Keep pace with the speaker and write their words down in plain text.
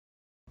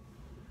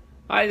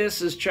Hi,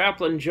 this is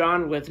Chaplain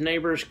John with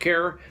Neighbors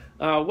Care.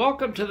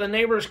 Welcome to the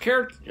Neighbors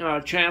Care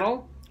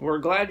channel. We're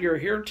glad you're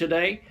here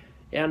today,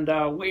 and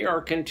we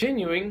are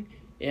continuing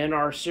in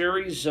our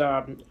series,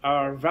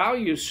 our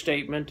value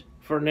statement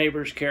for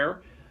Neighbors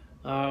Care.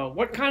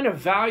 What kind of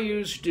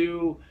values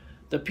do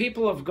the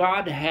people of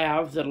God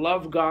have that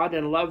love God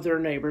and love their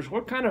neighbors?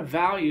 What kind of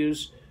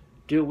values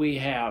do we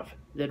have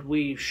that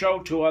we show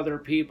to other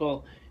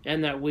people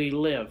and that we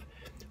live?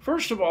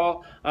 First of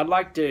all, I'd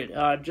like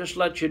to just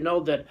let you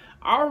know that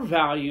our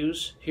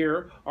values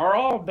here are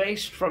all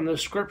based from the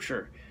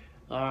Scripture.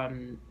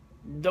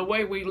 The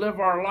way we live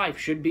our life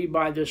should be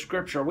by the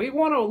Scripture. We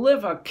want to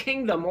live a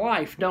kingdom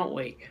life, don't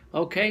we?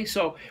 Okay,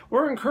 so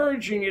we're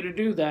encouraging you to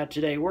do that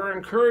today. We're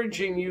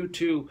encouraging you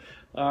to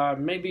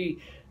maybe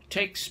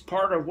take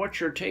part of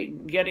what you're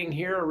getting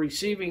here or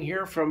receiving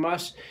here from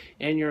us,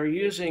 and you're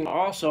using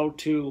also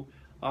to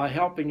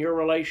help in your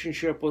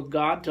relationship with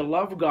God, to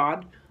love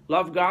God.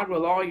 Love God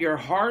with all your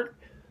heart,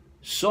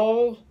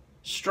 soul,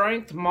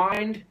 strength,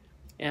 mind,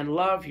 and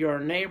love your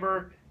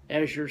neighbor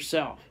as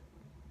yourself.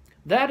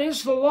 That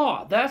is the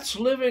law. That's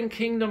living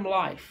kingdom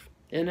life.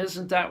 And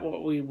isn't that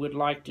what we would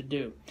like to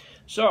do?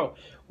 So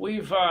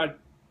we've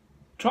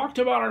talked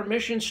about our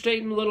mission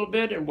statement a little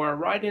bit, and we're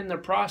right in the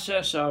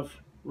process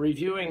of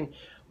reviewing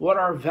what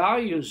our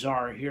values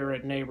are here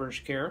at Neighbors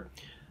Care.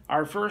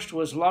 Our first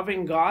was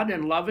loving God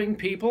and loving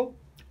people.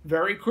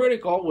 Very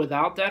critical.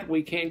 Without that,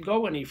 we can't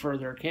go any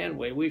further, can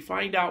we? We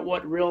find out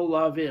what real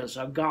love is,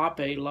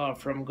 agape love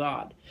from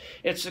God.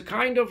 It's the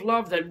kind of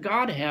love that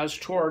God has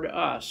toward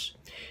us,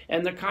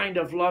 and the kind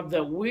of love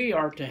that we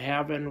are to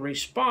have in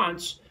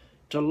response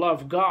to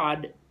love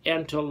God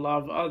and to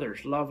love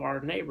others, love our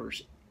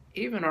neighbors,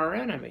 even our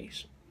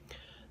enemies.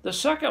 The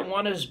second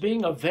one is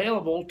being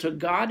available to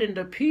God and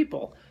to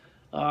people.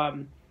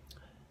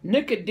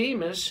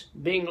 Nicodemus,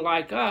 being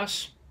like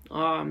us,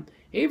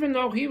 even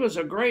though he was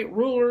a great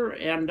ruler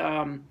and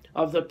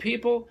of the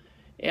people,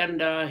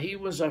 and he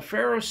was a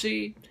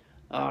Pharisee,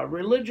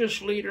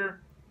 religious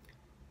leader,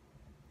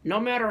 no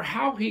matter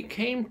how he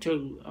came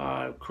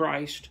to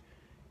Christ,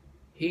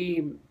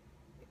 he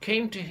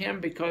came to him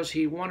because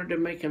he wanted to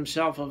make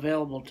himself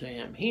available to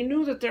him. He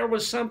knew that there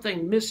was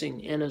something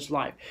missing in his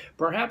life.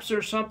 Perhaps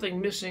there's something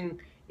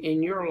missing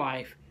in your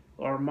life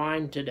or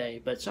mine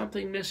today, but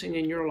something missing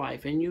in your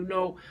life, and you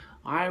know,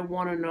 I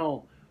want to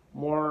know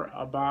more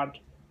about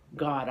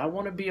God. I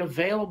want to be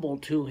available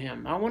to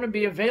Him. I want to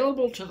be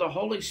available to the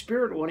Holy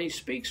Spirit when He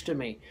speaks to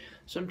me.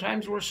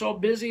 Sometimes we're so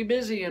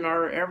busy in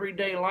our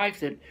everyday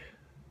life that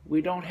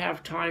we don't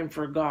have time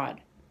for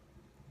God.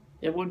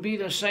 It would be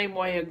the same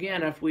way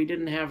again if we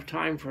didn't have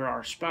time for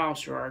our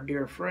spouse or our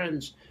dear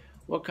friends.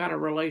 What kind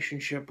of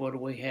relationship would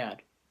we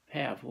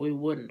have? We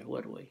wouldn't,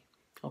 would we?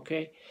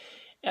 Okay?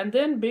 And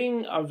then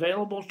being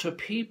available to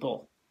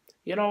people.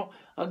 You know,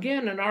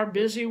 again, in our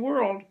busy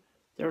world,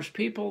 there's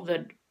people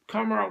that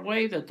come our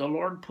way that the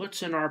Lord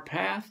puts in our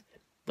path.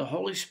 The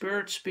Holy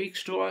Spirit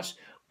speaks to us.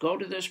 Go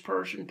to this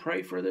person,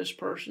 pray for this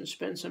person,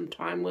 spend some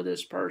time with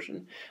this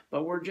person.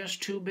 But we're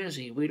just too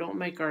busy. We don't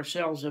make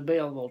ourselves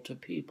available to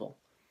people.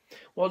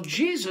 Well,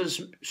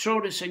 Jesus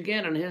showed us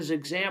again in His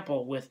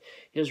example with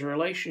His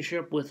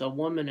relationship with a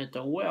woman at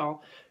the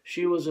well.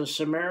 She was a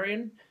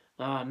Samaritan,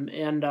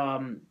 and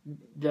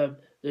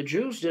the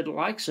Jews didn't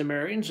like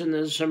Samaritans, and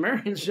the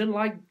Samaritans didn't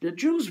like the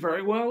Jews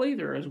very well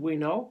either, as we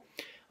know.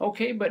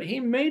 Okay, but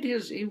he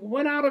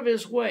went out of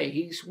his way.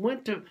 He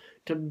went to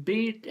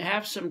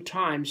have some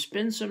time,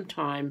 spend some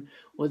time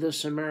with a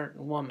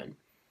Samaritan woman.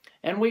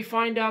 And we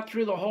find out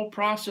through the whole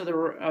process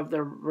of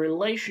the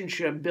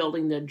relationship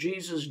building that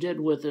Jesus did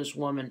with this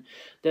woman,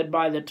 that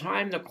by the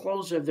time the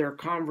close of their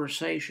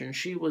conversation,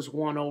 she was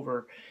won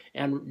over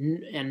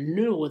and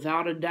knew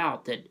without a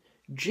doubt that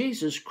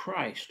Jesus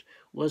Christ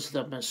was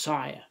the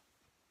Messiah.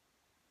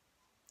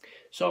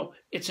 So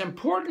it's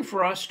important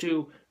for us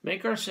to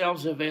make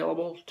ourselves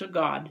available to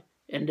God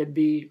and to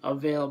be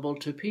available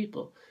to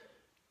people.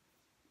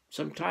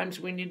 Sometimes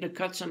we need to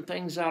cut some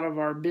things out of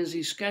our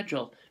busy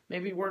schedule.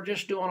 Maybe we're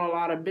just doing a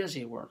lot of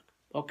busy work,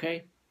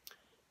 okay?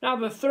 Now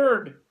the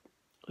third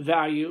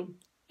value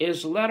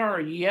is let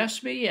our yes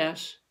be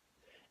yes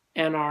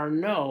and our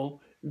no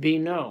be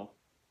no.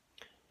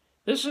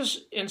 This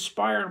is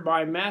inspired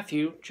by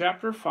Matthew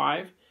chapter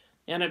 5,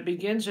 and it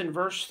begins in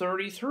verse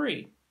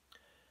 33.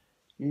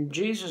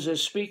 Jesus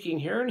is speaking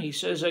here, and He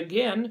says,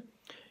 "Again,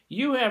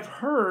 you have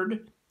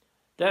heard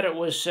that it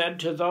was said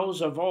to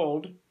those of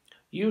old,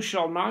 you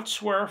shall not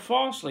swear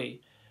falsely,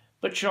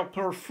 but shall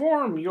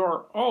perform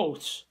your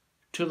oaths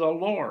to the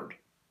Lord.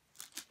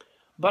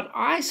 But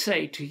I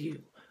say to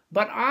you,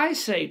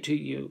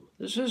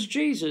 this is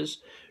Jesus,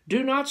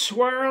 do not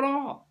swear at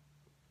all,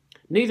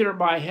 neither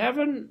by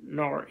heaven,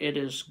 nor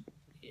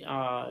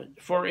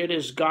for it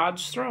is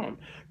God's throne,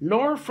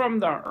 nor from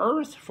the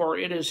earth, for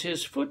it is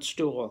His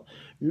footstool,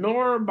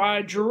 nor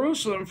by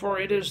Jerusalem, for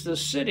it is the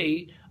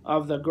city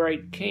of the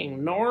great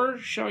King, nor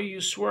shall you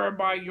swear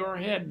by your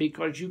head,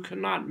 because you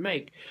cannot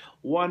make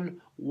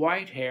one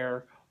white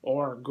hair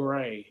or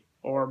gray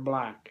or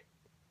black.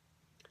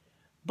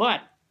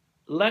 But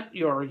let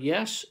your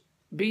yes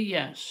be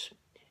yes,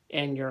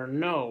 and your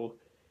no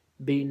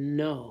be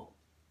no.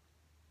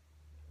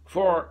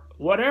 For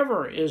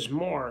whatever is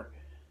more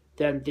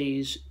than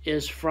these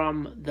is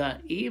from the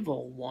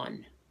evil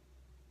one.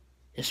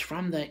 It's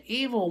from the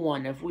evil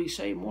one if we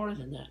say more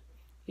than that.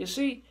 You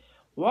see,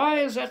 why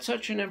is that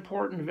such an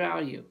important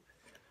value?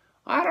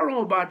 I don't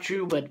know about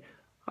you, but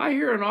I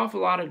hear an awful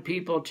lot of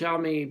people tell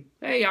me,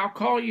 hey, I'll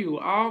call you,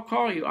 I'll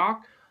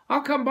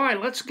come by,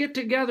 let's get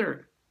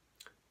together.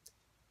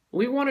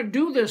 We want to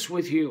do this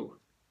with you.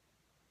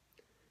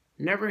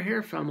 Never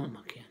hear from them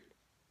again.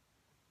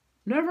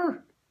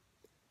 Never.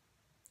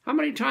 How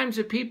many times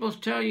do people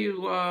tell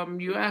you,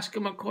 you ask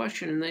them a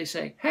question and they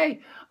say,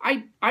 hey,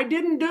 I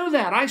didn't do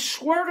that. I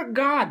swear to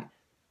God,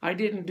 I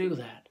didn't do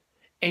that.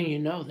 And you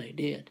know they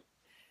did.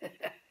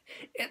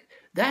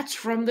 That's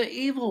from the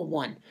evil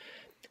one.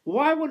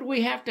 Why would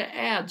we have to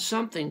add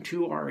something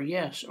to our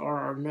yes or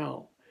our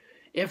no?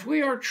 If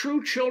we are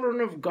true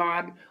children of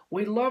God,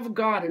 we love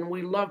God and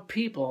we love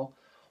people,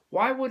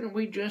 why wouldn't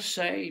we just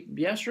say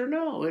yes or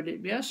no?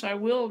 Yes, I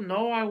will.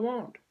 No, I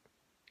won't.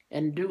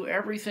 And do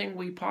everything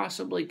we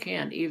possibly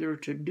can, either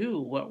to do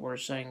what we're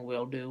saying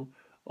we'll do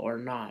or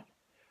not.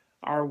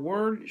 Our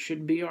word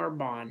should be our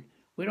bond.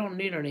 We don't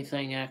need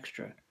anything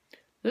extra.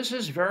 This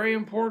is very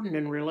important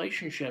in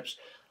relationships.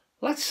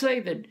 Let's say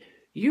that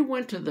you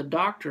went to the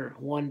doctor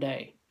one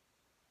day,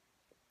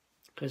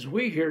 because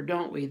we hear,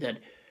 don't we, that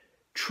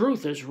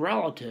truth is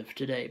relative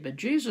today, but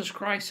Jesus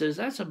Christ says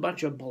that's a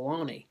bunch of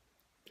baloney.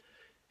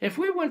 If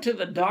we went to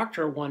the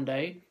doctor one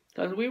day,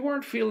 because we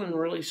weren't feeling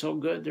really so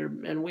good there,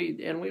 and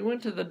we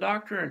went to the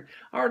doctor, and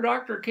our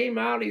doctor came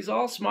out, he's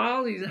all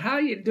smiles, he's, how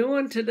you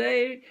doing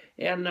today?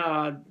 And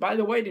by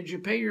the way, did you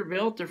pay your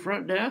bill at the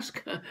front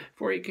desk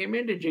before you came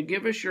in? Did you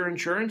give us your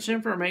insurance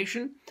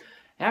information?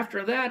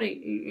 After that,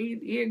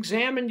 he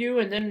examined you,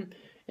 and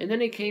then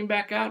he came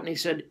back out and he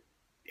said,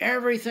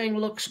 everything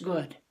looks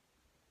good.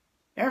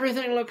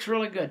 Everything looks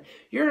really good.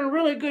 You're in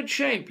really good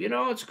shape. You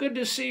know, it's good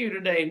to see you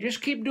today. And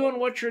just keep doing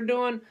what you're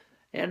doing,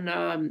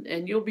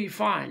 and you'll be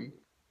fine.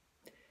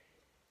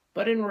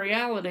 But in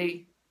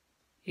reality,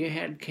 you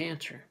had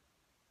cancer.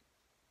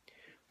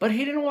 But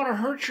he didn't want to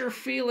hurt your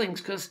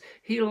feelings because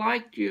he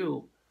liked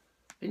you,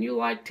 and you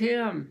liked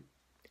him.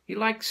 He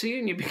liked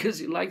seeing you because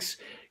he likes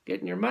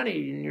getting your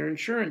money and your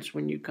insurance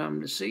when you come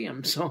to see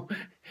him. So,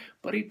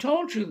 but he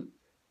told you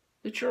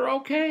that you're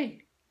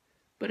okay.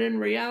 But in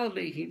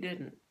reality, he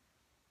didn't.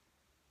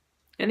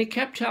 And he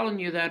kept telling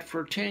you that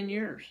for 10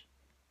 years.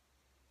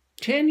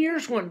 10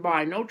 years went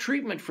by, no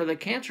treatment for the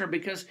cancer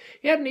because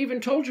he hadn't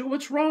even told you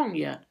what's wrong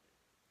yet.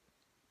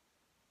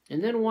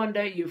 And then one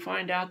day you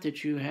find out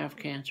that you have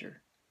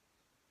cancer.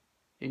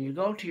 And you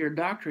go to your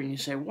doctor and you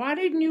say, why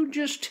didn't you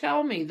just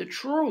tell me the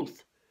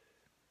truth?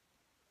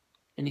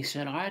 And he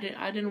said, I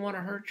didn't want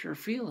to hurt your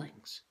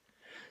feelings.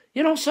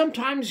 You know,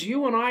 sometimes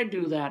you and I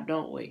do that,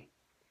 don't we?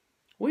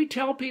 We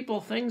tell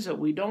people things that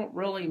we don't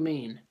really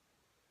mean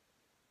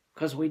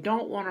because we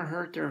don't want to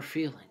hurt their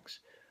feelings.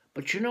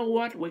 But you know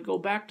what? We go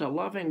back to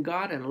loving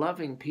God and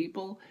loving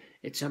people.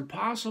 It's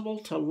impossible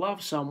to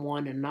love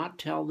someone and not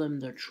tell them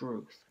the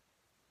truth.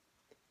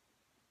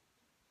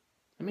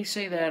 Let me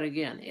say that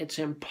again. It's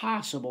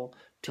impossible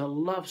to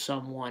love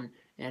someone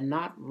and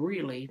not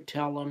really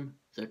tell them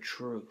the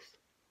truth.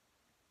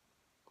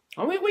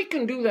 I mean, we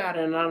can do that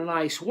in a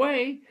nice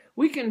way.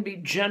 We can be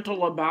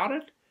gentle about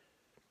it.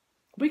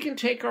 We can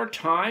take our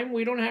time.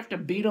 We don't have to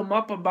beat them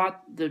up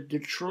about the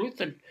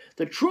truth.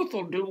 The truth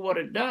will do what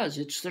it does.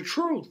 It's the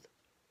truth.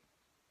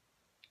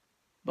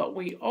 But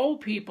we owe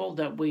people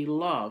that we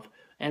love,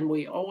 and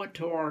we owe it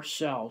to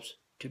ourselves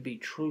to be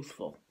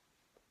truthful.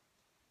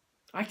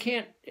 I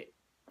can't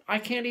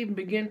even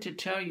begin to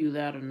tell you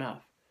that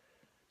enough.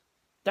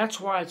 That's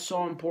why it's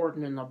so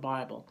important in the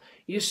Bible.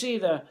 You see,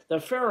 the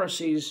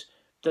Pharisees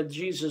that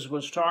Jesus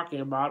was talking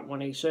about when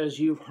he says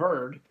you've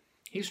heard,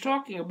 he's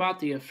talking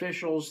about the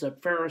officials, the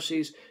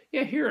Pharisees.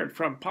 You hear it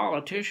from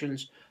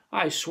politicians.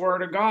 I swear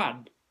to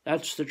God,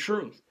 that's the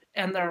truth.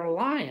 And they're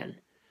lying.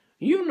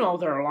 You know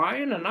they're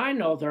lying, and I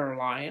know they're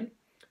lying.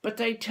 But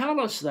they tell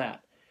us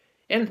that.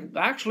 And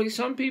actually,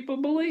 some people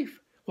believe,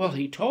 well,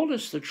 he told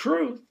us the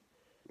truth.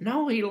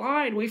 No, he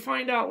lied. We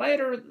find out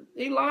later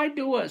he lied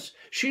to us.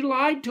 She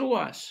lied to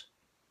us.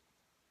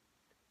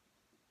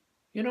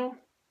 You know,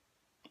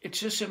 it's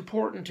just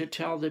important to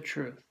tell the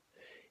truth.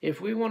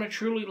 If we want to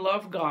truly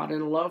love God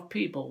and love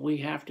people, we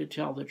have to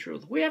tell the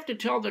truth. We have to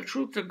tell the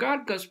truth to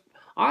God because,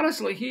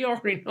 honestly, he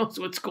already knows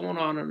what's going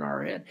on in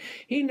our head.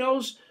 He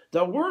knows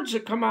the words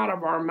that come out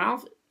of our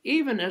mouth,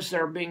 even as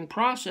they're being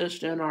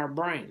processed in our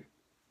brain.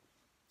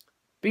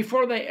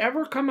 Before they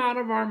ever come out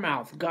of our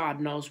mouth, God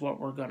knows what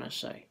we're going to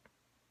say.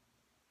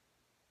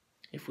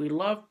 If we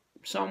love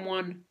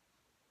someone,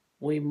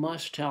 we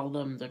must tell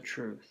them the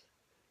truth.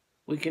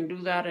 We can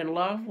do that in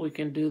love. We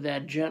can do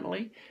that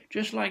gently,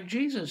 just like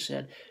Jesus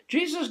said.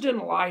 Jesus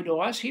didn't lie to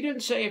us. He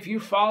didn't say, if you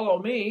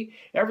follow me,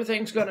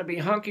 everything's going to be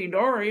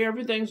hunky-dory.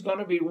 Everything's going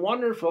to be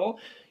wonderful.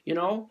 You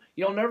know,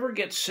 you'll never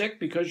get sick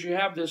because you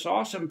have this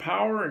awesome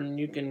power and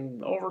you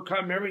can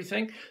overcome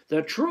everything.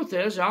 The truth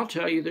is, I'll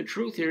tell you, the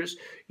truth is,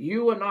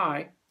 you and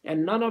I,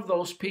 and none of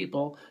those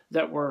people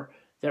that were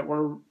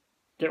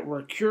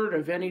cured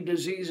of any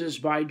diseases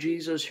by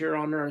Jesus here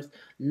on earth,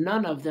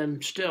 none of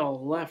them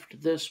still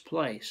left this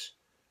place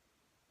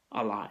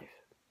alive.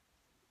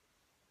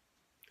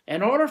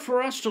 In order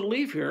for us to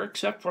leave here,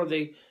 except for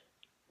the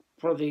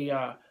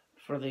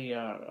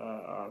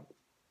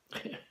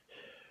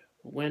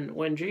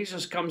when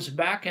Jesus comes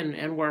back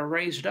and we're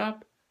raised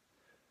up,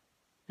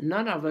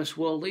 none of us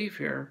will leave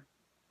here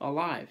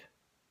alive.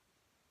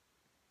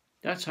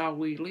 That's how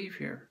we leave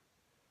here.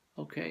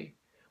 Okay,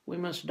 we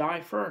must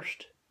die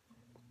first.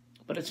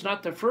 But it's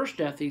not the first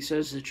death, he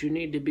says, that you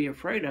need to be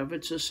afraid of.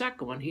 It's the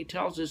second one. He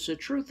tells us the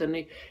truth, and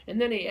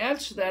then he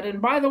adds to that,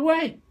 and by the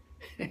way,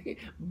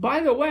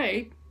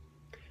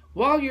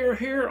 while you're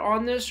here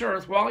on this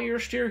earth, while you're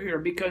still here,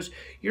 because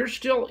you're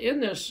still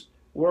in this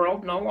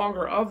world, no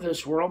longer of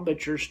this world,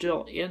 but you're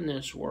still in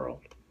this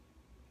world,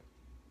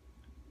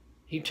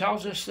 he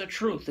tells us the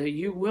truth, that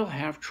you will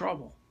have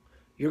trouble.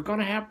 You're going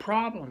to have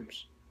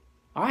problems.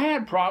 I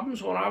had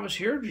problems when I was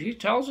here. He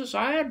tells us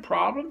I had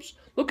problems.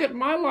 Look at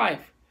my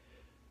life.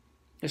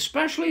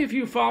 Especially if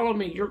you follow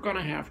me, you're going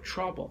to have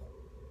trouble.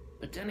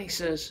 But then he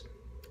says,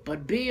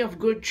 but be of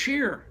good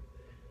cheer.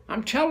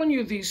 I'm telling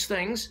you these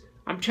things.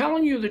 I'm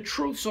telling you the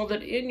truth so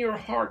that in your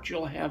heart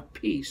you'll have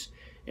peace.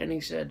 And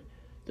he said,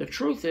 the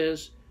truth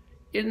is,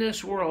 in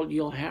this world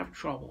you'll have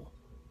trouble.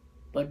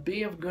 But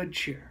be of good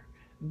cheer.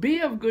 Be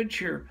of good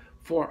cheer,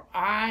 for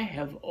I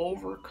have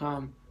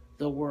overcome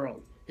the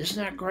world.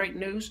 Isn't that great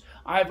news?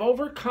 I've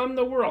overcome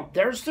the world.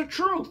 There's the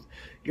truth.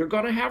 You're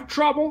going to have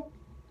trouble.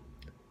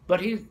 But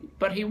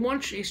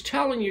he's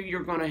telling you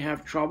you're going to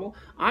have trouble.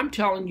 I'm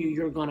telling you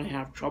you're going to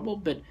have trouble,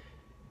 but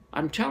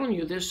I'm telling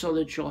you this so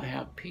that you'll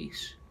have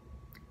peace.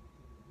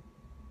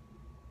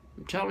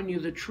 I'm telling you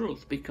the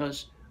truth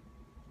because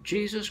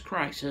Jesus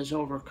Christ has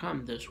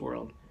overcome this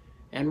world.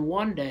 And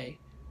one day,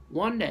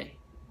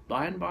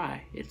 by and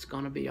by, it's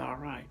going to be all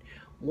right.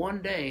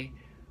 One day,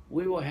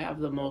 we will have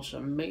the most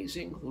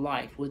amazing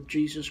life with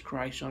Jesus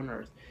Christ on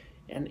earth.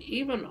 And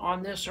even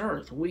on this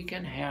earth, we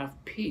can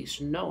have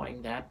peace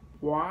knowing that.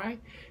 Why?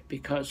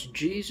 Because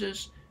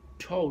Jesus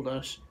told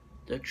us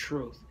the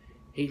truth.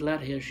 He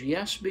let his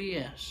yes be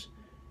yes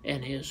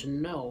and his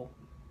no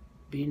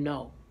be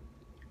no.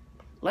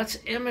 Let's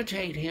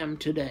imitate him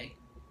today.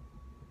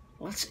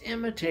 Let's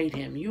imitate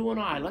him, you and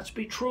I. Let's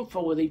be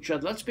truthful with each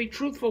other. Let's be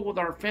truthful with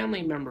our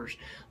family members.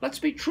 Let's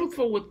be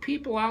truthful with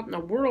people out in the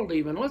world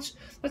even. Let's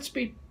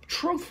be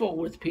truthful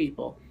with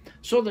people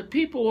so that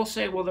people will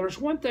say, well, there's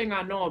one thing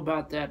I know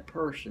about that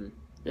person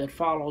that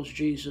follows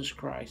Jesus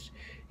Christ.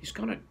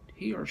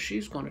 He or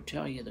she's going to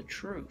tell you the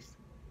truth.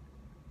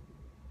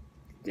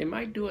 They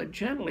might do it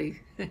gently.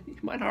 You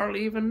might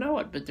hardly even know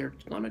it, but they're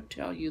going to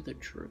tell you the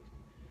truth.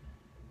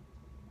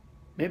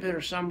 Maybe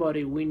there's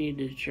somebody we need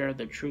to share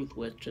the truth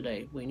with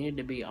today. We need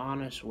to be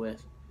honest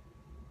with.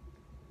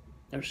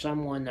 There's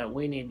someone that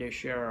we need to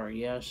share our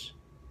yes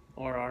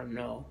or our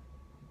no.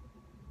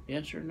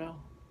 Yes or no?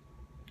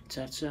 It's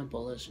that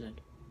simple, isn't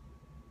it?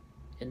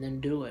 And then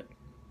do it.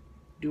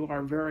 Do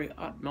our very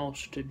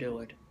utmost to do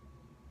it.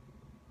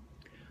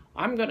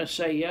 I'm going to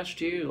say yes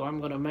to you. I'm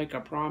going to make a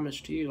promise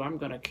to you. I'm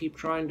going to keep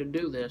trying to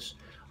do this.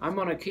 I'm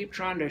going to keep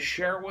trying to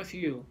share with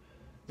you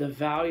the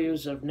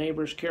values of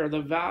Neighbor's Care,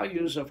 the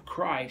values of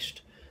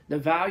Christ, the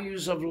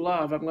values of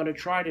love. I'm going to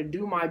try to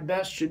do my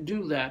best to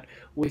do that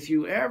with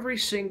you every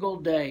single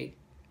day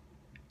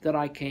that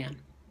I can.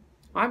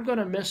 I'm going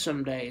to miss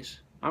some days.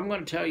 I'm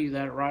going to tell you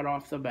that right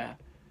off the bat.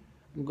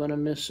 I'm going to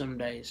miss some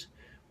days.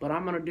 But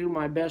I'm going to do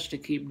my best to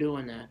keep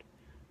doing that.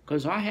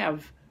 Because I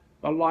have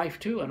a life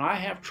too, and I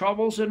have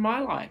troubles in my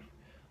life.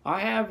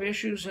 I have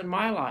issues in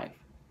my life.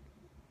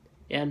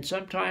 And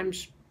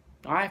sometimes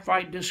I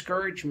fight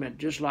discouragement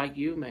just like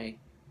you may.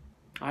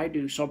 I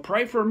do. So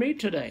pray for me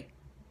today.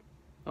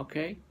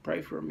 Okay?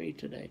 Pray for me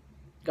today.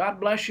 God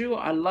bless you.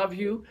 I love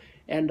you.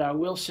 And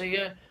we'll see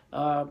you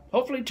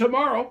hopefully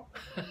tomorrow.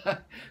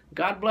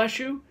 God bless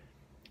you.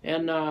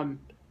 And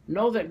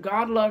know that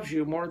God loves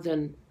you more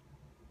than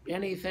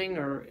anything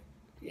or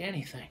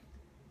anything.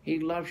 He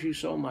loves you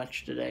so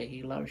much today.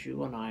 He loves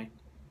you and I.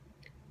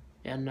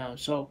 And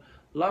so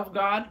love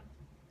God,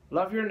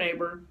 love your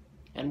neighbor,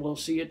 and we'll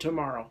see you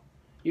tomorrow.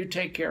 You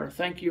take care.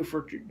 Thank you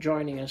for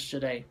joining us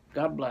today.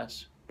 God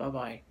bless.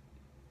 Bye-bye.